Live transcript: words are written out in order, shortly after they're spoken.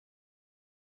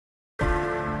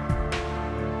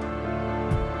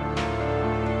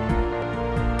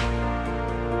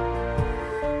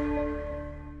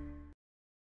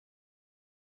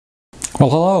Well,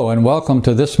 hello and welcome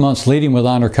to this month's Leading with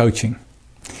Honor Coaching.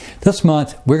 This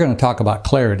month we're going to talk about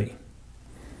clarity.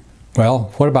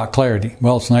 Well, what about clarity?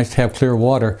 Well, it's nice to have clear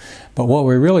water, but what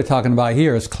we're really talking about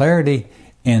here is clarity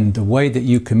in the way that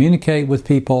you communicate with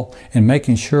people and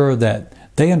making sure that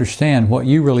they understand what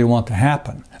you really want to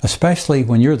happen, especially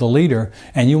when you're the leader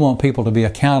and you want people to be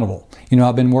accountable. You know,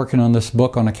 I've been working on this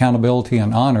book on accountability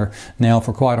and honor now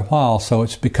for quite a while, so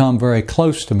it's become very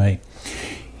close to me.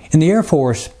 In the Air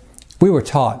Force, we were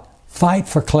taught, fight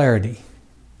for clarity.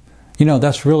 You know,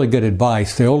 that's really good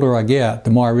advice. The older I get, the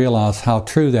more I realize how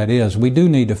true that is. We do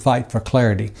need to fight for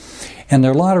clarity. And there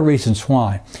are a lot of reasons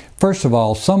why. First of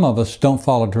all, some of us don't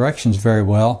follow directions very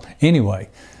well anyway.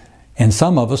 And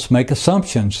some of us make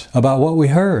assumptions about what we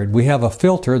heard. We have a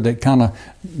filter that kind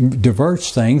of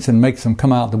diverts things and makes them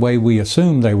come out the way we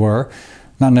assumed they were,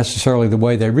 not necessarily the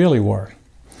way they really were.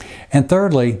 And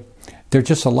thirdly, there are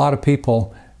just a lot of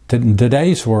people in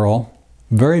today's world,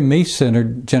 very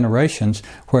me-centered generations,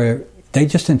 where they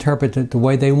just interpret it the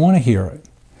way they want to hear it.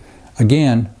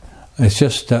 Again, it's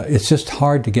just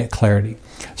hard to get clarity.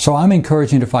 So I'm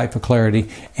encouraging to fight for clarity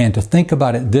and to think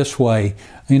about it this way.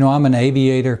 You know, I'm an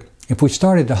aviator. If we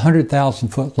start at the 100,000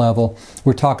 foot level,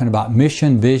 we're talking about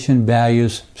mission, vision,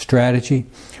 values, strategy,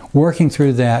 working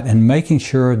through that and making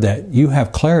sure that you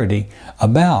have clarity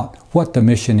about what the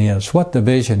mission is, what the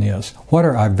vision is, what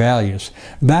are our values.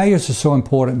 Values are so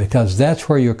important because that's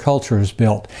where your culture is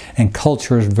built, and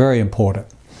culture is very important.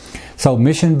 So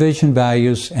mission, vision,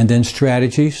 values, and then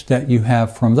strategies that you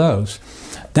have from those.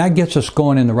 That gets us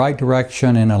going in the right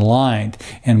direction and aligned.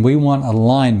 And we want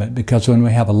alignment because when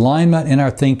we have alignment in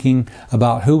our thinking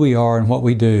about who we are and what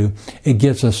we do, it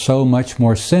gives us so much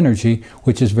more synergy,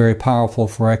 which is very powerful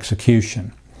for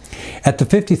execution. At the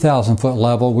 50,000 foot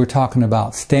level, we're talking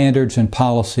about standards and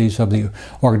policies of the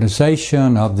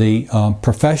organization, of the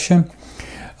profession.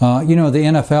 You know, the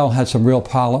NFL had some real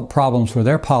problems with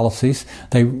their policies.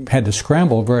 They had to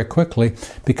scramble very quickly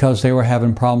because they were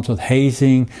having problems with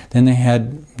hazing. Then they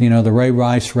had, you know, the Ray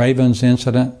Rice Ravens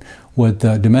incident with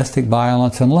domestic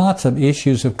violence, and lots of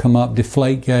issues have come up,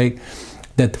 Deflategate,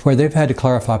 where they've had to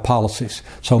clarify policies.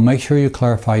 So make sure you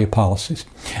clarify your policies.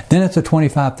 Then at the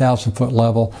 25,000 foot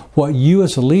level, what you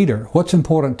as a leader, what's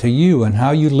important to you and how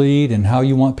you lead and how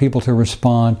you want people to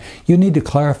respond, you need to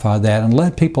clarify that and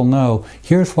let people know,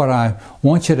 here's what I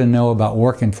want you to know about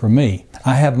working for me.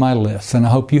 I have my list, and I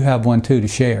hope you have one too to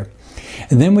share.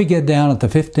 And then we get down at the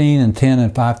 15 and 10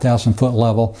 and 5,000 foot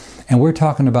level, and we're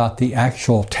talking about the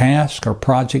actual task or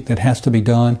project that has to be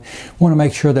done. We want to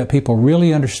make sure that people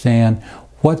really understand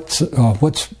what's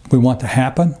we want to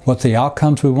happen, what's the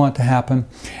outcomes we want to happen,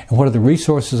 and what are the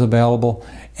resources available,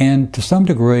 and to some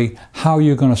degree, how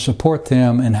you're going to support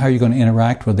them and how you're going to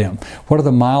interact with them. What are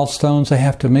the milestones they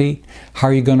have to meet? How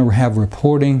are you going to have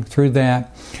reporting through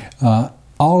that?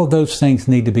 All of those things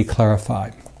need to be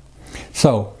clarified.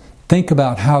 So think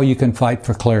about how you can fight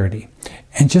for clarity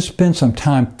and just spend some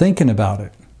time thinking about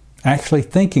it, actually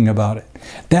thinking about it.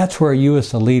 That's where you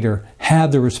as the leader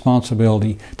have the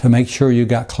responsibility to make sure you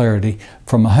got clarity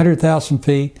from 100,000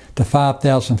 feet to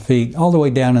 5,000 feet, all the way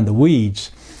down in the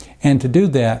weeds. And to do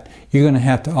that, you're going to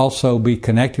have to also be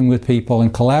connecting with people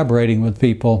and collaborating with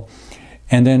people,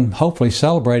 and then hopefully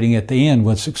celebrating at the end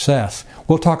with success.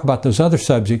 We'll talk about those other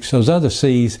subjects, those other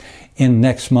C's, in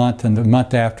next month and the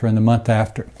month after and the month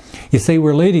after. You see,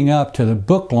 we're leading up to the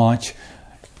book launch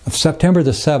of September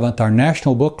the 7th, our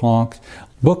national book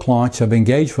launch of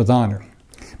Engage with Honor,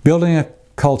 Building a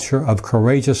Culture of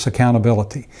Courageous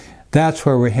Accountability. That's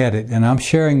where we're headed, and I'm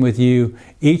sharing with you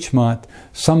each month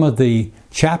some of the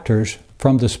chapters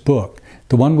from this book.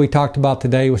 The one we talked about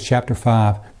today was Chapter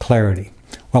 5, Clarity.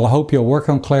 Well, I hope you'll work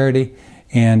on clarity,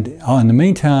 and in the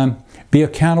meantime, be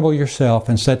accountable yourself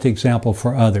and set the example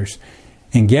for others.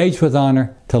 Engage with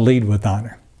honor to lead with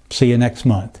honor. See you next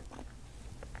month.